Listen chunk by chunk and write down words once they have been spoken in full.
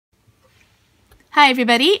Hi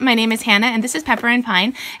everybody, my name is Hannah and this is Pepper and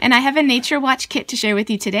Pine, and I have a Nature Watch kit to share with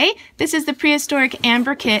you today. This is the prehistoric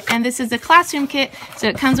amber kit, and this is a classroom kit, so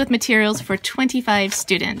it comes with materials for 25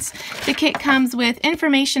 students. The kit comes with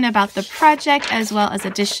information about the project as well as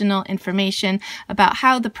additional information about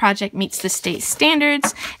how the project meets the state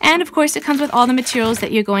standards, and of course it comes with all the materials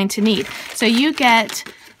that you're going to need. So you get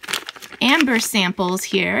amber samples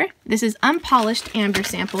here. This is unpolished amber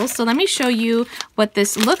samples. So let me show you what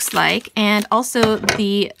this looks like and also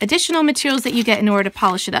the additional materials that you get in order to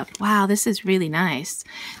polish it up. Wow, this is really nice.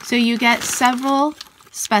 So you get several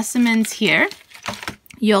specimens here.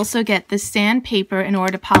 You also get the sandpaper in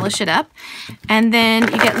order to polish it up. And then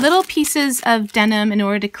you get little pieces of denim in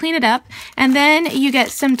order to clean it up. And then you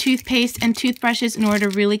get some toothpaste and toothbrushes in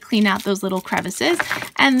order to really clean out those little crevices.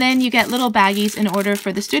 And then you get little baggies in order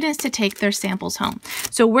for the students to take their samples home.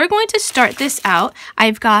 So we're going to start this out.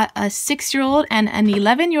 I've got a 6-year-old and an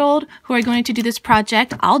 11-year-old who are going to do this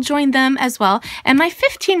project. I'll join them as well. And my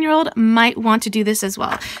 15-year-old might want to do this as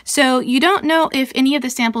well. So you don't know if any of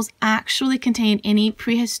the samples actually contain any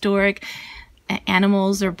prehistoric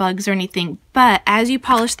animals or bugs or anything, but as you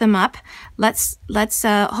polish them up, let's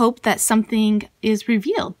hope that something is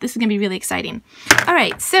revealed. This is gonna be really exciting. All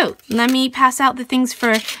right, so let me pass out the things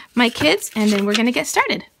for my kids and then we're gonna get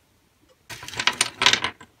started.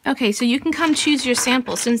 Okay, so you can come choose your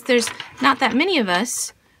sample. Since there's not that many of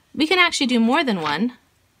us, we can actually do more than one.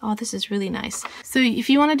 Oh, this is really nice. So if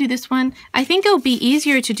you want to do this one, I think it'll be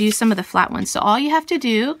easier to do some of the flat ones. So all you have to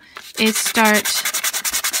do is start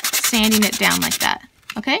sanding it down like that.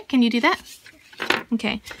 Okay, can you do that?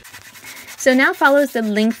 Okay. So now follows the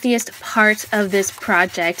lengthiest part of this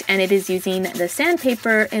project, and it is using the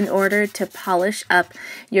sandpaper in order to polish up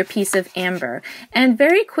your piece of amber. And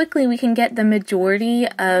very quickly we can get the majority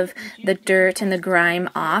of the dirt and the grime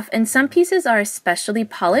off, and some pieces are especially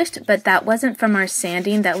polished, but that wasn't from our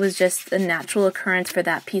sanding, that was just the natural occurrence for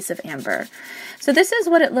that piece of amber. So this is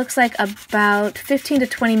what it looks like about 15 to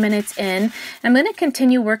 20 minutes in. I'm going to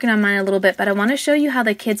continue working on mine a little bit, but I want to show you how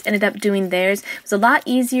the kids ended up doing theirs. It was a lot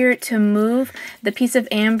easier to move the piece of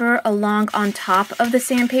amber along on top of the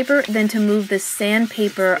sandpaper than to move the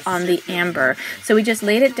sandpaper on the amber. So we just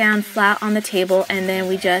laid it down flat on the table and then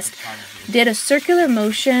we just did a circular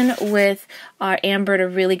motion with our amber to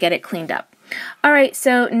really get it cleaned up. Alright,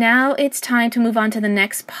 so now it's time to move on to the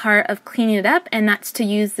next part of cleaning it up, and that's to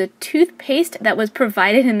use the toothpaste that was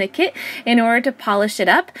provided in the kit in order to polish it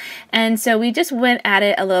up. And so we just went at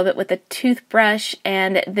it a little bit with a toothbrush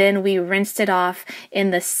and then we rinsed it off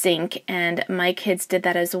in the sink, and my kids did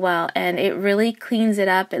that as well, and it really cleans it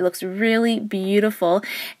up. It looks really beautiful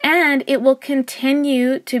and it will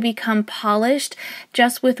continue to become polished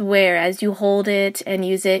just with wear. As you hold it and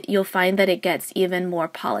use it, you'll find that it gets even more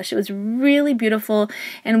polished. It was really beautiful,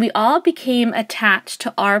 and we all became attached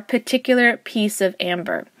to our particular piece of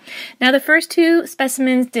amber. Now the first two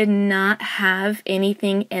specimens did not have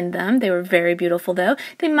anything in them. They were very beautiful though.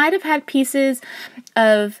 They might have had pieces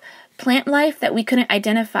of plant life that we couldn't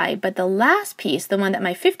identify, but the last piece, the one that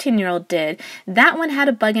my 15-year-old did, that one had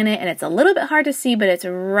a bug in it, and it's a little bit hard to see, but it's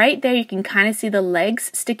right there. You can kind of see the legs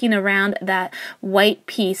sticking around that white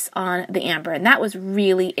piece on the amber, and that was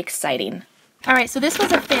really exciting. Alright, so this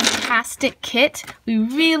was a fantastic kit. We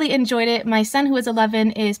really enjoyed it. My son, who is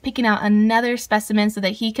 11, is picking out another specimen so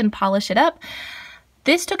that he can polish it up.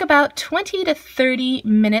 This took about 20 to 30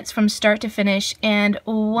 minutes from start to finish, and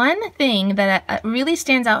one thing that really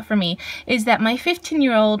stands out for me is that my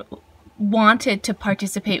 15-year-old wanted to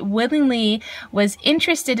participate, willingly was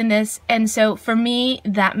interested in this, and so for me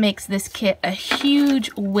that makes this kit a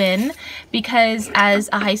huge win, because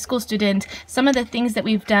as a high school student, some of the things that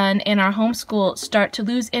we've done in our homeschool start to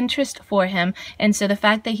lose interest for him, and so the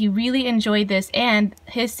fact that he really enjoyed this and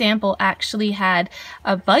his sample actually had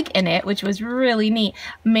a bug in it, which was really neat,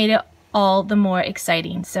 made it all the more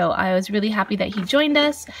exciting. So I was really happy that he joined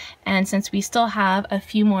us, and since we still have a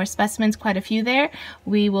few more specimens, quite a few there,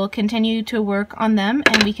 we will continue to work on them,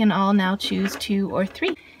 and we can all now choose 2 or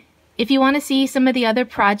 3. If you want to see some of the other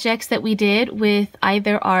projects that we did with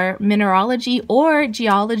either our mineralogy or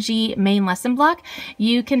geology main lesson block,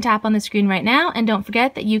 you can tap on the screen right now, and don't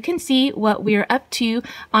forget that you can see what we're up to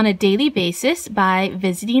on a daily basis by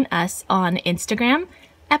visiting us on Instagram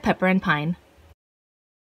at Pepper and Pine.